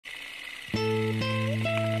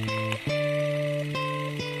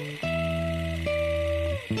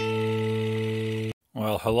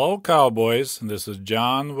Well, hello, cowboys. This is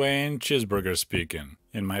John Wayne Cheeseburger speaking.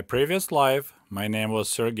 In my previous life, my name was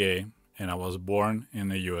Sergey, and I was born in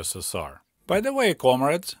the USSR. By the way,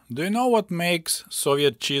 comrades, do you know what makes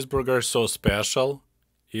Soviet cheeseburger so special?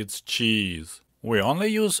 It's cheese. We only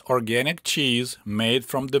use organic cheese made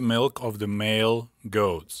from the milk of the male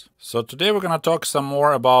goats. So today we're gonna talk some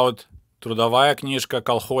more about Трудовая книжка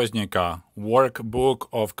колхозника, workbook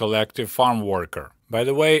of collective farm worker. By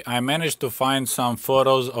the way, I managed to find some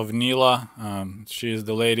photos of Nila. She's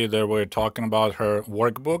the lady that we're talking about, her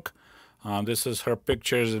workbook. This is her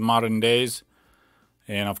pictures in modern days.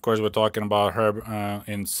 And of course, we're talking about her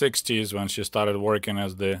in 60s when she started working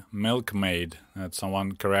as the milkmaid.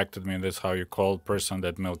 Someone corrected me, this is how you call person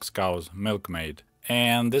that milks cows, milkmaid.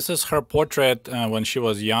 And this is her portrait when she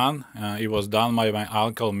was young. It was done by my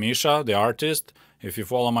uncle Misha, the artist. If you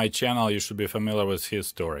follow my channel, you should be familiar with his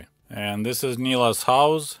story. And this is Nila's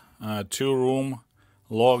house, 2-room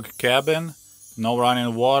log cabin, no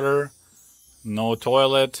running water, no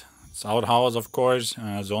toilet. It's outhouse, of course.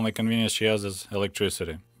 The only convenience she has is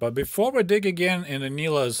electricity. But before we dig again into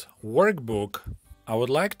Nila's workbook, I would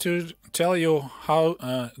like to tell you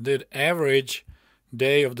how did average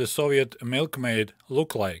day of the Soviet milkmaid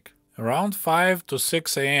look like. Around 5 to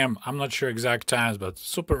 6 a.m., I'm not sure exact times, but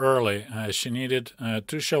super early, she needed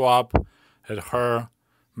to show up at her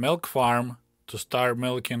milk farm to start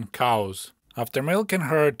milking cows. After milking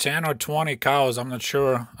her 10 or 20 cows, I'm not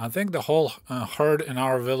sure, I think the whole herd in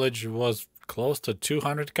our village was close to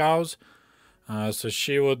 200 cows. So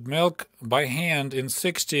she would milk by hand in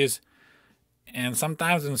 60s, and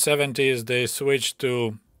sometimes in 70s they switched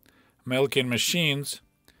to milking machines.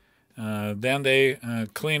 Then they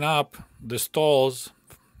clean up the stalls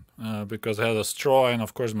because it has a straw and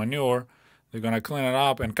of course manure. They're gonna clean it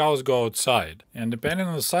up and cows go outside. And depending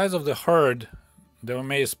on the size of the herd, they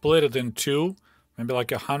may split it in two, maybe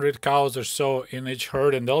like 100 cows or so in each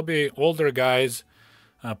herd, and there'll be older guys,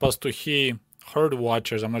 pastuhi, herd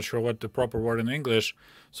watchers, I'm not sure what the proper word in English,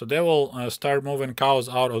 so they will start moving cows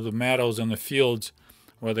out of the meadows and the fields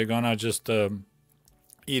where they're gonna just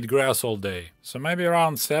eat grass all day. So maybe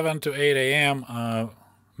around 7 to 8 a.m.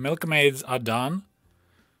 Milkmaids are done,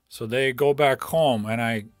 so they go back home.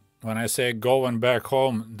 And when I say going back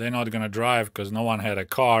home, they're not gonna drive because no one had a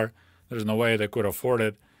car. There's no way they could afford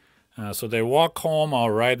it. So they walk home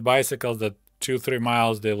or ride bicycles that 2-3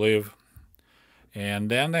 miles they live.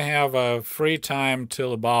 And then they have a free time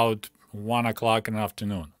till about 1 o'clock in the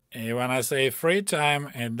afternoon. And when I say free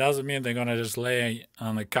time, it doesn't mean they're gonna just lay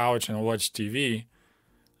on the couch and watch TV.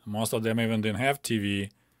 Most of them even didn't have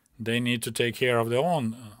TV. They need to take care of their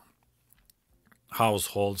own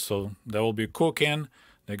household. So they will be cooking.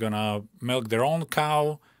 They're gonna milk their own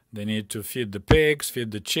cow. They need to feed the pigs,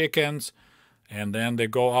 feed the chickens. And then they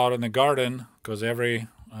go out in the garden because every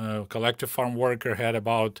collective farm worker had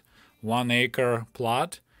about 1 acre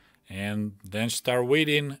plot. And then start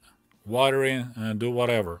weeding, watering, and do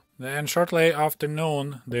whatever. Then shortly after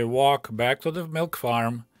noon, they walk back to the milk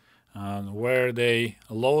farm where they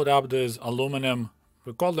load up these aluminum,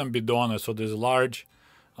 we call them bidones, so these large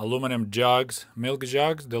aluminum jugs, milk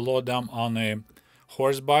jugs. They load them on a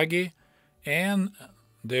horse buggy and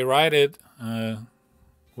they ride it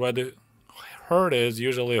where the herd is.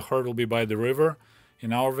 Usually a herd will be by the river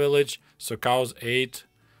in our village, so cows ate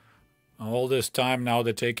all this time. Now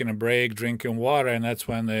they're taking a break, drinking water, and that's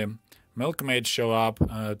when the milkmaids show up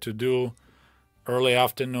to do early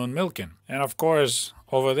afternoon milking. And of course,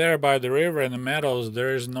 over there by the river in the meadows,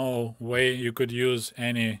 there is no way you could use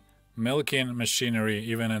any milking machinery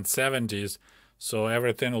even in 70s, so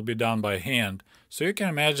everything will be done by hand. So you can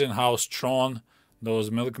imagine how strong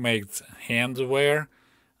those milkmaids' hands were.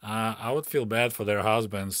 I would feel bad for their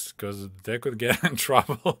husbands because they could get in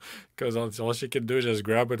trouble because all she could do is just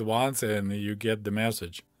grab it once and you get the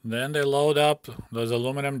message. Then they load up those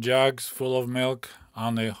aluminum jugs full of milk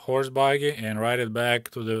on the horse buggy and ride it back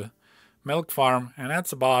to the milk farm, and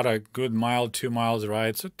that's about a good mile, 2 miles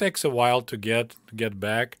ride, so it takes a while to get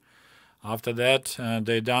back. After that,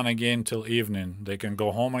 they're done again till evening. They can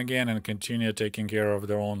go home again and continue taking care of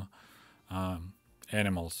their own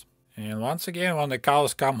animals. And once again, when the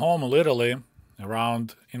cows come home, literally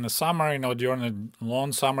around in the summer, during the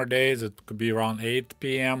long summer days, it could be around 8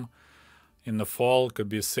 p.m. In the fall, it could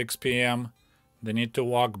be 6 p.m. They need to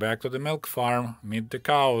walk back to the milk farm, meet the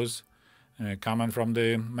cows coming from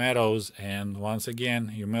the meadows, and once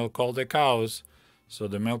again, you milk all the cows. So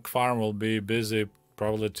the milk farm will be busy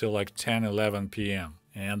probably till like 10, 11 p.m.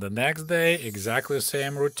 And the next day, exactly the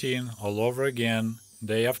same routine all over again,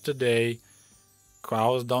 day after day.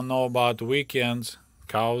 Cows don't know about weekends.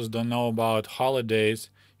 Cows don't know about holidays.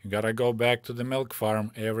 You gotta go back to the milk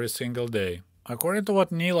farm every single day. According to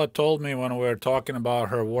what Neela told me when we were talking about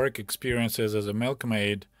her work experiences as a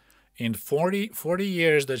milkmaid, in 40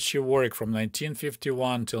 years that she worked from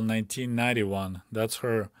 1951 till 1991, that's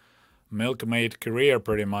her milkmaid career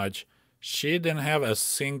pretty much, she didn't have a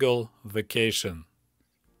single vacation.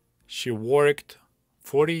 She worked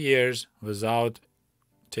 40 years without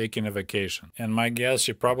taking a vacation. And my guess,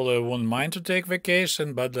 she probably wouldn't mind to take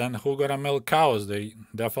vacation, but then who gonna milk cows? They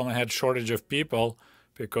definitely had shortage of people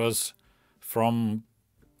because from,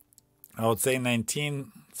 I would say,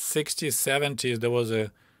 1960s, 70s, there was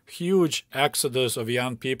a huge exodus of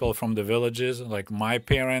young people from the villages. Like my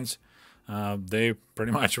parents, they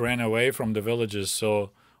pretty much ran away from the villages,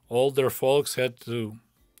 so older folks had to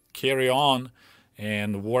carry on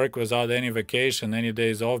and work without any vacation, any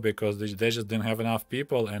days off, because they just didn't have enough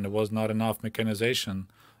people and there was not enough mechanization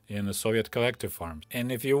in the Soviet collective farms.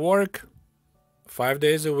 And if you work 5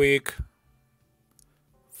 days a week,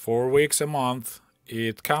 4 weeks a month,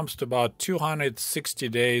 it comes to about 260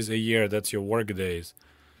 days a year. That's your work days.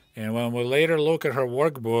 And when we later look at her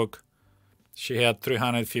workbook, she had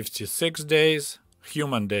 356 days,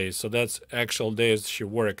 human days. So that's actual days she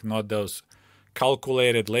worked, not those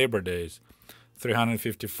calculated labor days.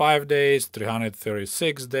 355 days,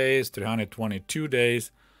 336 days, 322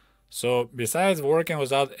 days. So besides working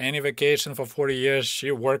without any vacation for 40 years,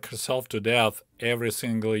 she worked herself to death every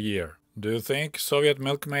single year. Do you think Soviet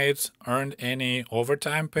milkmaids earned any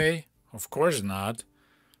overtime pay? Of course not.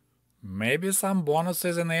 Maybe some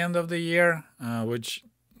bonuses in the end of the year, which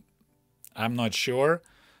I'm not sure.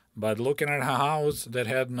 But looking at her house that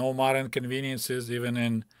had no modern conveniences even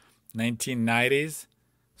in 1990s,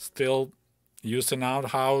 still using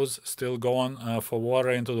outhouse, still going for water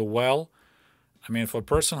into the well. I mean, for a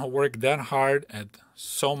person who worked that hard at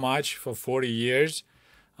so much for 40 years,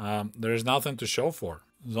 there's nothing to show for.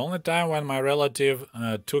 The only time when my relative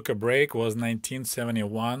took a break was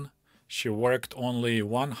 1971. She worked only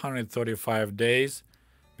 135 days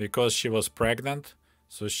because she was pregnant.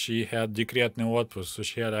 So she had декретный отпуск. So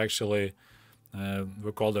she had actually,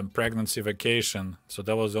 we call them pregnancy vacation. So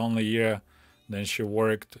that was the only year then she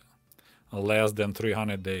worked less than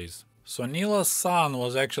 300 days. So Neela's son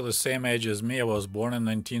was actually the same age as me. I was born in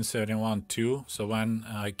 1971 too. So when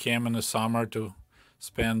I came in the summer to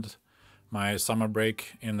spend my summer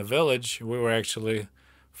break in the village, we were actually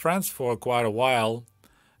friends for quite a while.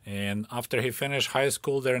 And after he finished high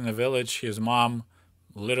school there in the village, his mom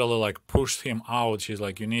literally like pushed him out. She's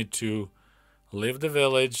like, you need to leave the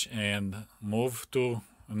village and move to,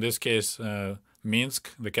 in this case,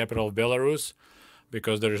 Minsk, the capital of Belarus,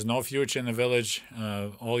 because there is no future in the village.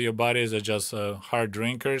 All your buddies are just hard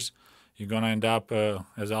drinkers. You're going to end up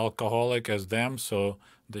as alcoholic as them. So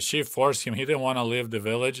she forced him. He didn't want to leave the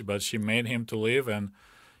village, but she made him to leave, and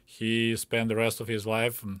he spent the rest of his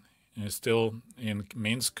life still in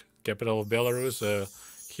Minsk, capital of Belarus.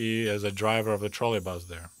 He is a driver of the trolley bus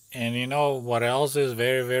there. And you know what else is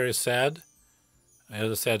very, very sad? As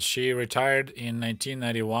I said, she retired in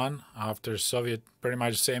 1991 after Soviet, pretty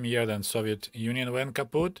much same year than Soviet Union went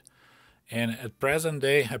kaput. And at present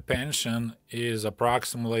day, her pension is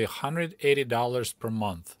approximately $180 per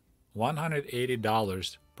month.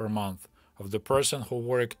 $180 per month of the person who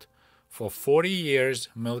worked for 40 years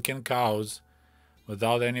milking cows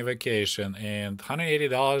without any vacation. And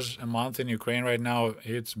 $180 a month in Ukraine right now,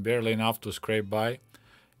 it's barely enough to scrape by.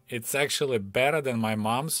 It's actually better than my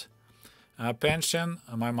mom's pension.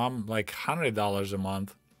 My mom like $100 a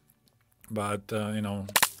month, but you know,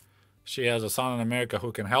 she has a son in America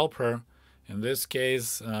who can help her. In this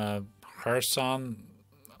case, her son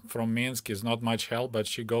from Minsk is not much help, but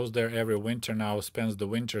she goes there every winter now, spends the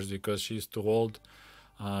winters because she's too old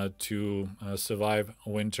to survive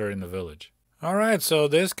winter in the village. All right, so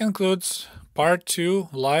this concludes part 2,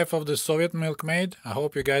 Life of the Soviet Milkmaid. I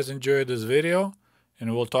hope you guys enjoyed this video,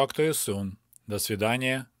 and we'll talk to you soon. До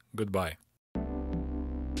свидания. Goodbye.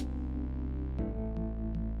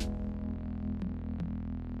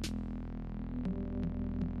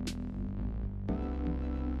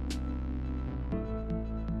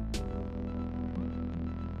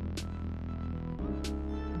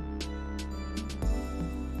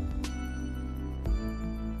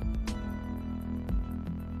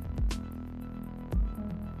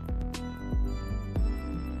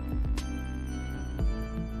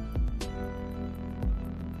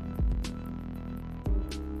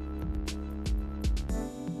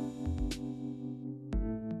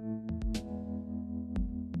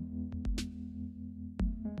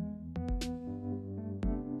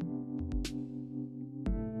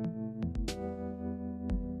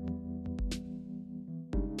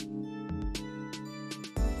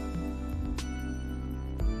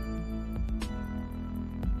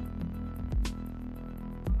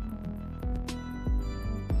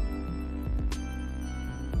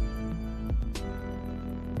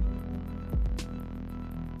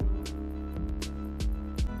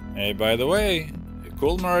 Hey, by the way,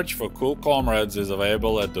 cool merch for cool comrades is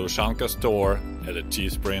available at the Ushanka store at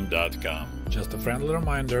teespring.com. Just a friendly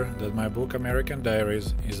reminder that my book American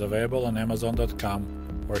Diaries is available on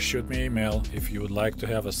amazon.com, or shoot me an email if you would like to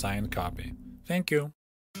have a signed copy. Thank you.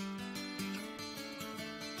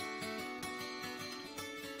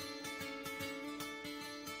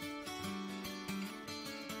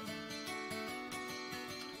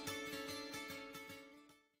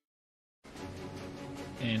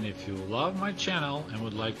 And if you love my channel and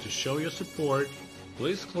would like to show your support,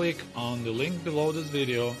 please click on the link below this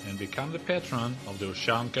video and become the patron of the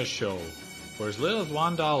Ushanka Show. For as little as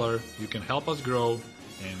 $1, you can help us grow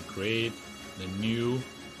and create the new,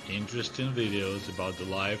 interesting videos about the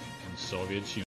life in Soviet Union.